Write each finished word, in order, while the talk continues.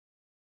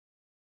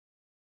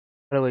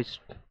Hello guys,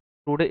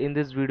 today in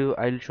this video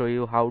I'll show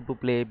you how to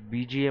play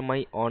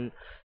BGMI on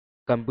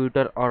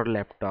computer or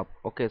laptop.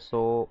 Okay,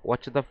 so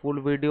watch the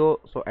full video.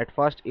 So at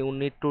first you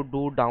need to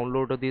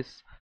download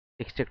this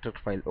extracted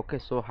file. Okay,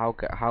 so how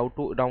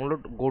to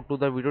download, go to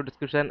the video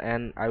description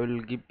and I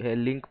will give a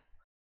link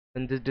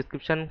in this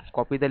description.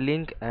 Copy the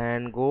link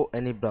and go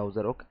any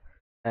browser, okay,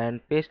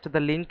 and paste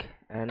the link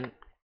and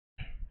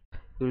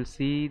you will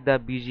see the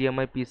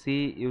BGMI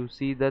PC. You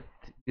see that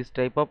this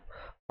type of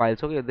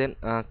files. Okay, then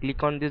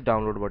click on this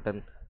download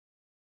button,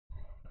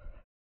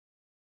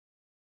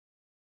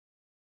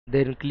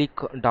 then click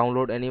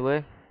download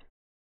anyway.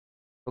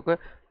 Okay,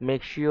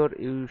 make sure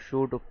you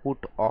should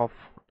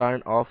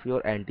turn off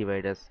your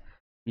antivirus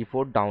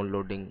before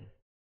downloading.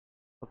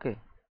 Okay,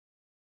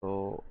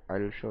 so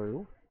I'll show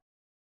you.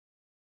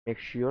 Make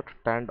sure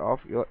turn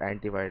off your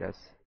antivirus.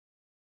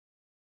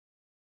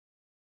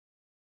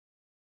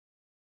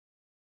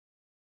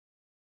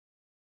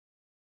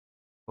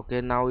 Okay,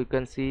 now you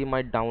can see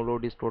my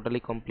download is totally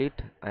complete.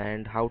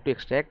 And how to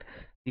extract,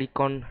 click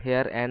on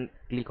here and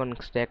click on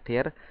extract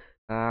here.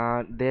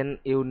 Then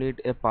you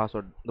need a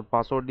password. The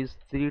password is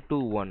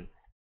 321.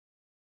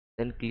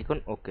 Then click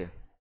on OK.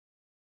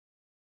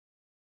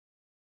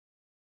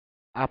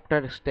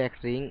 After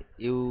extracting,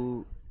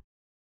 you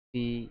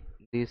see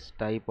this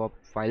type of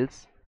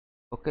files.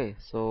 Okay,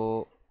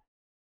 so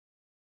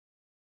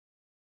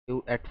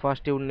you at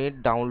first you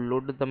need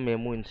download the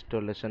memo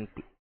installation.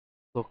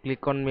 So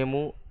click on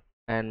memo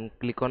and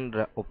click on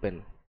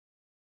open.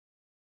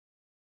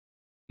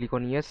 Click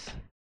on yes.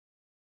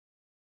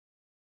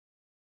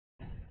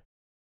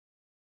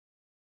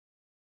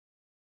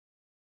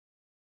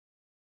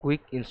 Quick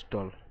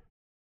install.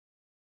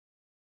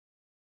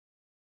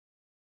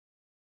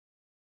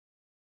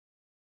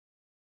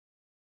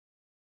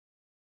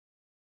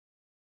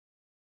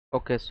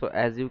 Okay, so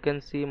as you can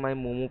see my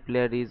momo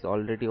player is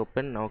already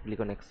open. Now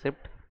click on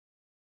accept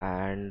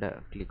and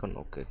click on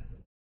OK.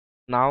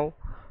 Now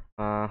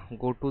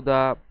go to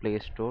the Play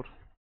Store.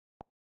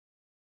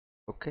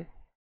 Okay,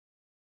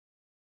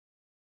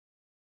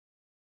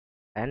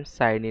 and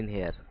sign in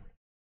here.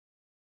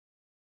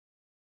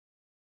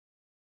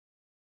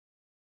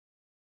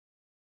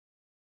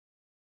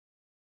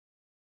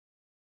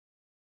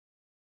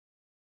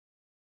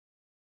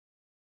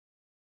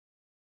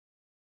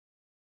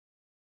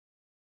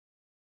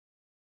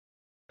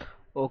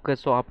 Okay,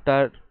 so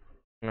after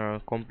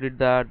complete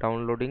the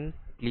downloading,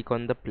 click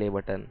on the play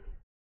button.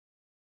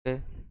 Okay,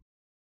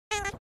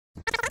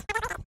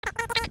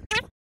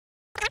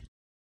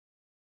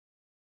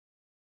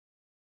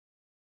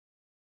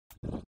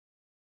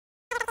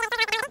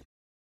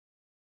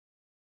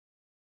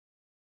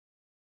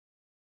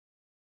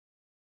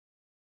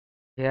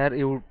 here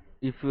you,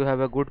 if you have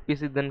a good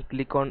PC then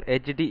click on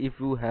HD. If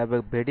you have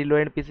a very low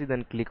end PC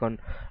then click on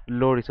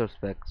low resource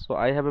pack. So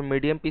I have a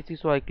medium PC,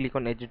 so I click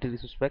on HD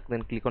resource pack,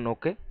 then click on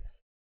OK.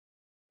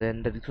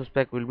 Then the resource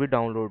pack will be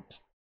download.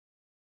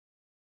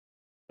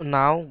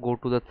 Now go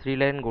to the three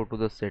line, go to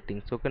the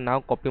settings. Okay,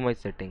 now copy my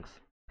settings.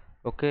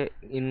 Okay,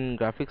 in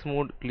graphics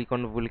mode click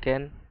on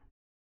Vulkan.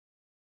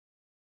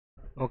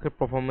 Okay,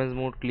 performance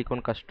mode click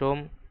on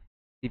custom.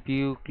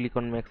 CPU click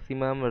on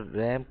maximum.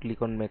 RAM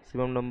click on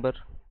maximum number.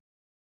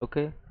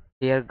 Okay,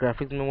 here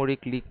graphics memory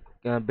click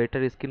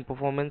better skin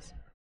performance.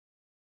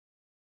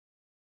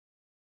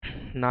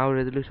 Now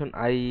resolution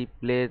I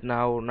play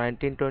now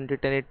 1920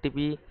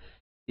 1080p.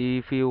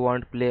 If you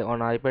want play on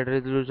iPad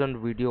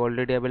resolution, video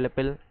already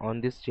available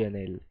on this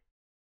channel.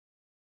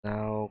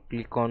 Now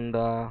click on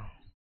the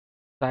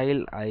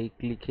style. I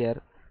click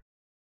here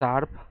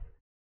sharp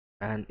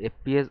and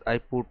FPS I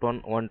put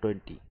on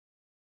 120.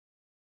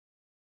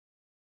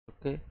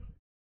 Okay,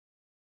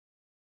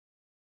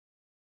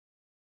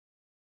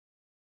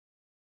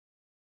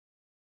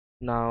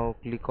 now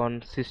click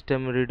on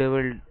system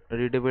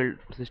readable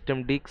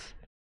system disks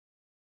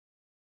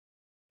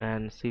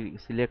and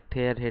select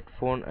here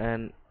headphone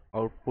and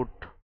output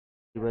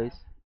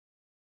device.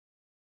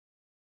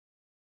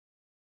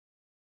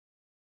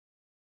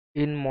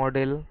 In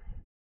model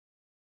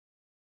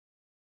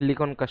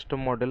click on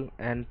custom model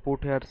and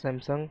put here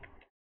Samsung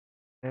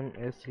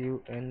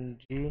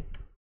MSUNG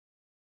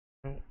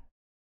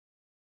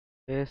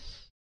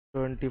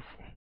S20,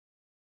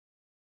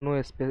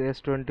 no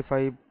space,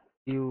 S25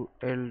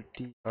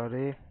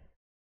 ULTRA,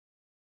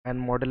 and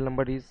model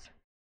number is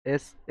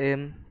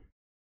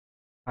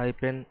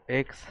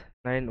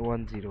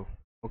SM-X910.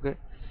 Okay,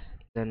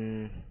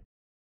 then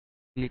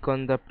click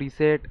on the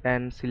preset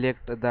and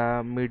select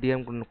the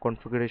medium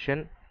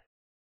configuration.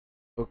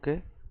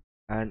 Okay,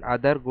 and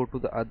other, go to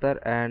the other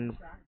and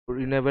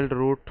enable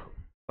root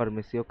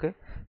permission. Okay,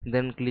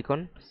 then click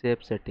on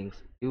save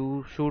settings.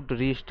 You should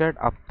restart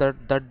after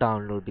the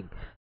downloading,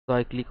 so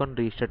I click on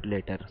restart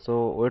later.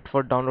 So wait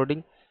for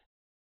downloading.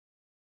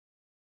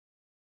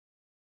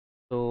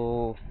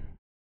 So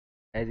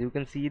as you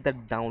can see the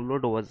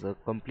download was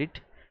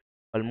complete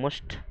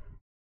almost.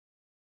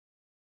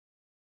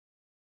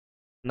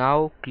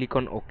 Now click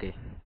on OK.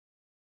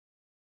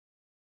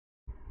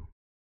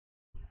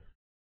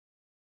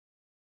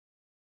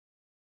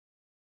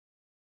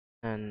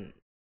 and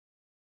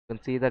you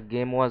can see the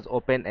game was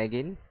open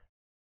again.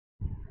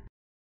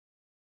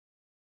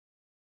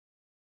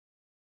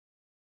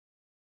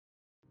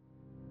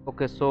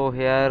 Okay, so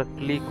here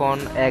click on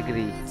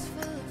agree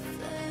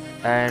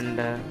and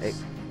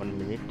 1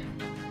 minute.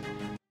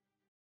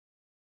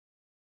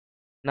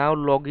 Now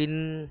log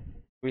in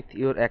with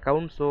your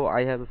account. So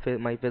I have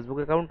my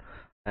Facebook account,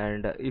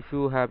 and if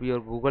you have your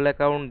Google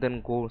account,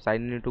 then go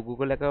sign in to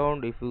Google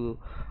account. If you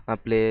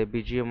play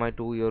BGMI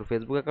to your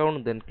Facebook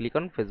account, then click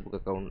on Facebook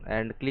account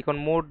and click on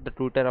more the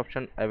Twitter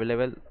option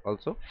available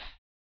also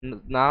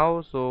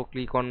now. So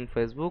click on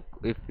Facebook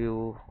if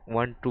you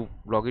want to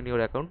log in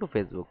your account to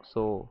Facebook.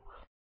 So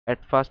at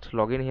first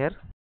login here.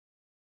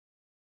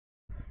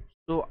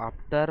 So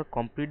after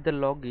complete the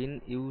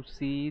login, you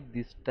see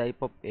this type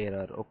of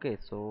error. Okay,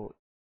 so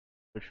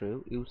I'll show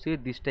you. You see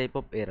this type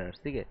of errors.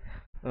 Okay.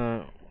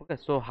 Okay,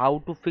 so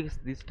how to fix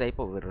this type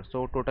of error?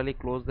 So totally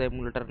close the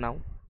emulator now,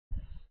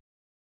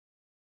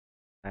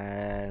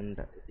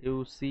 and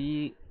you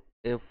see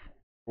a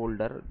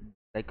folder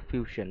like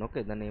Fusion.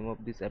 Okay, the name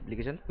of this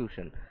application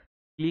Fusion.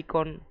 Click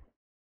on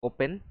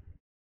open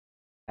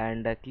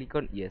and click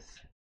on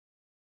yes.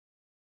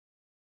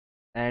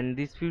 And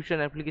this Fusion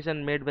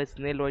application made by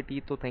Snail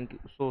YT. So thank you.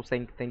 So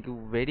thank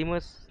you very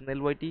much,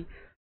 Snail YT,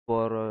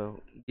 for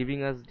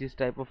giving us this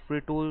type of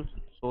free tool.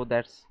 So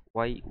that's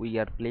why we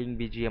are playing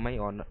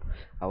BGMI on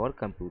our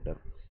computer.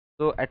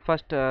 So at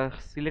first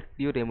select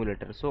your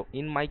emulator. So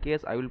in my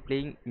case I will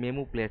playing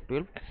Memu Player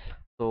 12.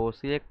 So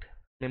select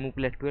Memu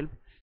Player 12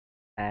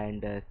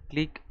 and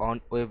click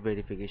on web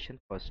verification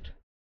first.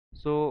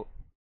 So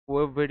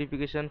web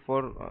verification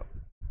for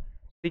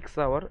 6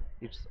 hour,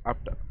 it's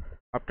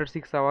after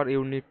 6 hour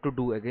you need to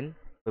do again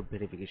web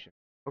verification.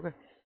 Okay,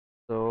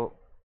 so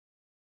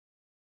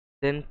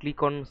then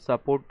click on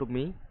support to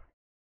me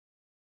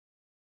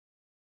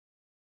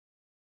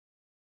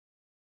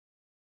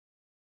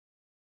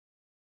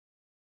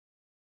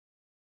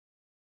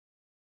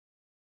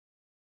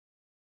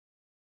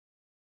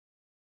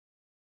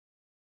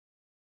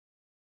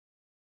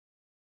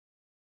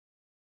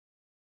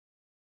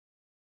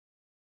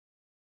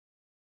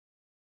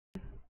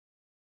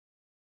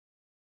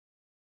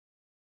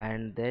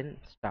and then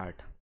start.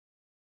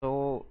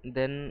 So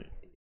then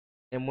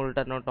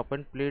emulator not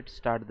open, please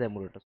start the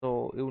emulator.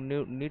 So you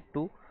need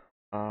to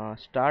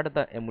start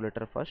the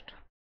emulator first.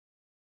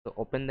 So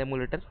open the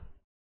emulator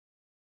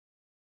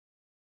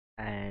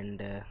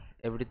and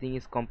everything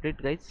is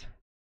complete guys.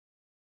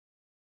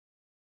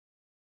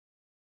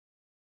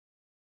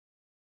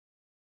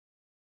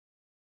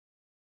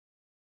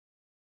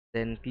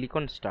 Then click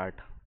on start.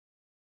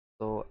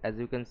 So as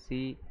you can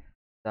see,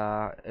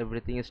 the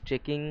everything is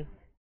checking.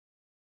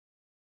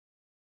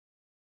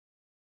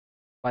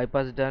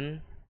 Bypass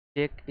done.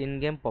 Check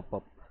in-game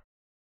pop-up.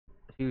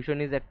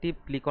 Fusion is active.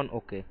 Click on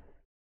OK,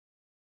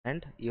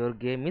 and your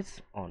game is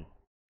on.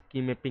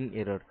 Key mapping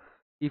error.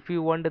 If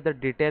you want the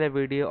detailed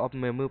video of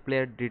Memu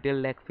Player detail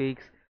lag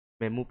fix,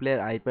 Memu Player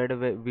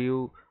iPad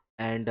view,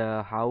 and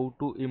how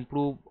to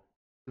improve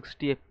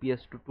 60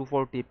 fps to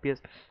 240 fps,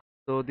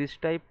 so this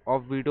type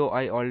of video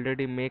I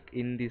already make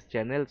in this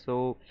channel.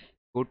 So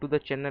go to the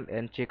channel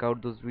and check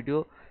out those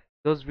video.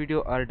 Those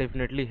video are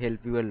definitely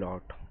help you a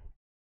lot.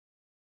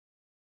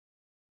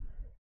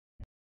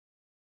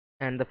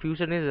 And the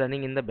Fusion is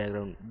running in the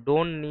background.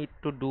 Don't need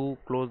to do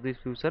close this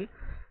Fusion.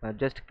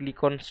 Just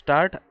click on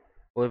start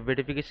web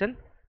verification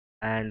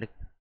and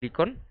click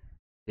on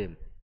game.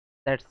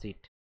 That's it,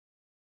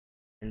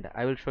 and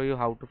I will show you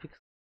how to fix.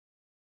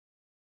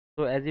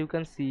 So as you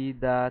can see,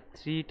 the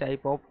three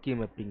type of key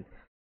mapping: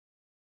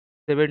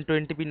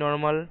 720p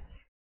normal,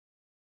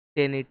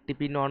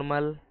 1080p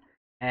normal,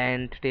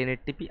 and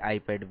 1080p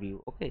iPad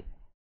view. Okay,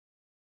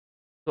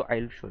 so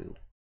I'll show you.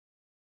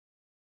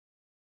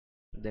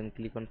 Then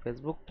click on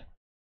Facebook.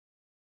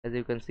 As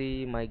you can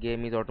see, my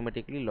game is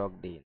automatically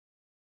logged in.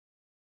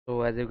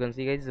 So as you can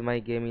see guys, my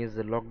game is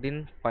logged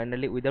in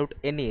finally without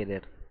any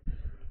error.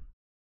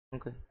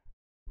 Okay,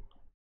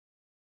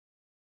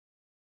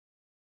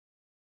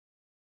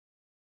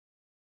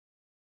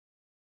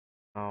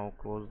 now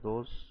close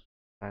those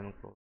and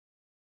close.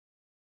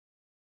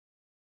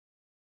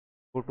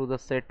 Go to the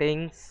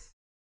settings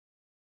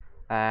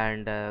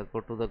and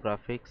go to the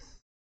graphics.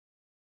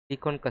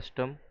 Click on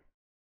custom.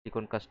 Click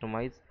on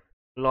customize.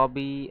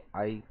 Lobby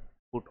I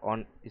put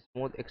on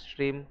smooth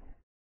extreme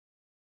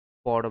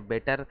for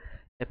better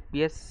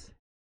FPS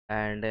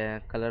and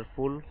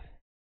colorful.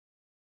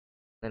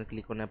 Then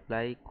click on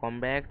apply.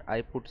 Compact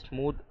I put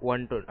smooth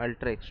 1 to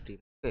ultra extreme.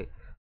 Okay,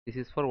 this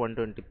is for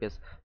 120 fps.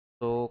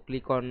 So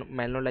click on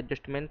manual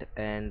adjustment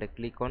and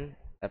click on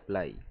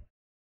apply.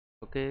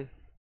 Okay,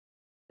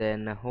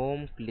 then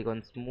home, click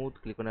on smooth,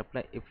 click on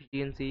apply.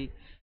 Efficiency,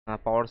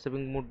 power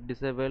saving mode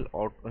disable,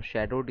 auto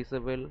shadow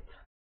disable,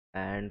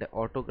 and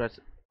auto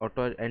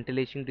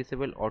anti-aliasing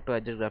disable, auto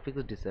adjust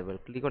graphics disable.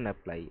 Click on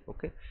apply.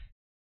 Okay,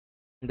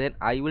 then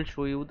I will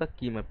show you the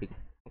key mapping.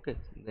 Okay,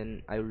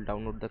 then I will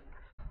download the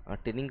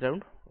training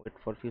ground. Wait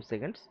for a few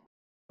seconds.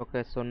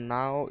 Okay, so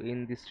now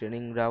in this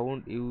training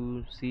ground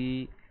you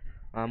see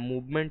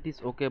movement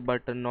is okay,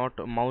 but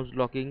not mouse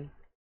locking,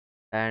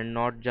 and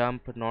not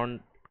jump, not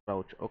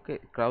crouch. Okay,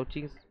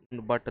 crouching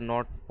but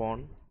not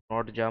pawn,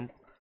 not jump.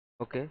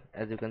 Okay,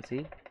 as you can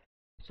see.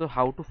 So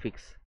how to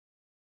fix?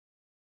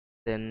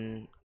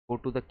 Then go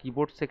to the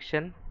keyboard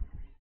section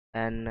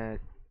and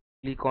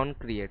click on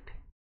create.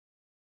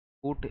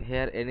 Put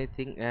here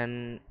anything,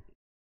 and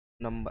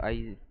number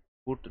I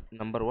put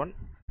number 1.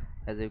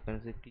 As you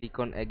can see, click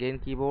on again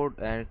keyboard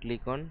and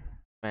click on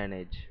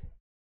manage,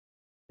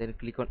 then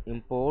click on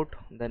import,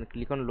 then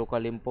click on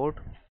local import.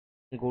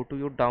 Go to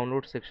your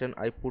download section.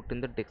 I put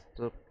in the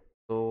desktop,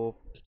 so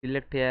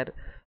select here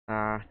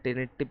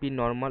 1080p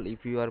normal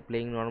if you are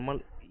playing normal.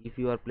 If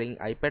you are playing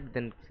iPad,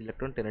 then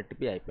select on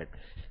 1080p iPad.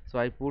 So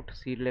I put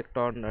select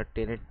on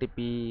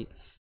 1080p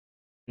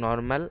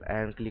normal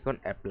and click on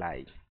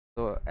apply.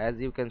 So as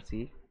you can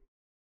see,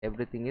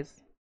 everything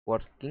is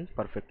working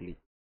perfectly.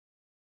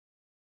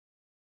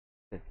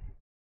 Okay,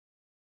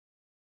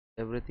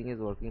 everything is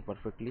working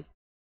perfectly.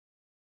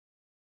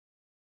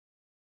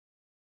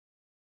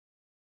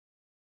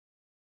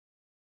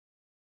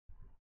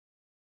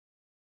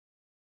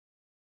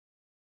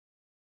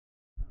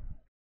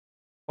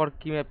 For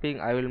key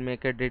mapping, I will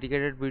make a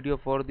dedicated video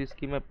for this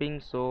key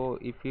mapping, so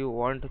if you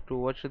want to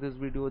watch this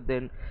video,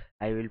 then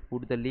I will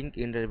put the link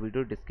in the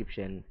video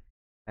description.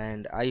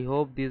 And I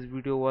hope this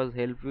video was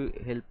help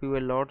you a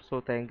lot. So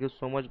thank you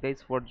so much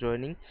guys for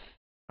joining.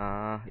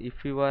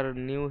 If you are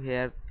new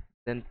here,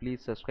 then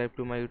please subscribe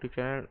to my YouTube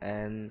channel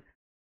and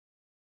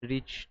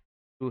reach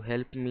to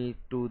help me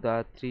to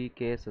the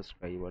 3K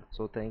subscribers.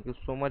 So thank you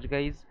so much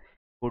guys.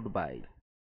 Goodbye.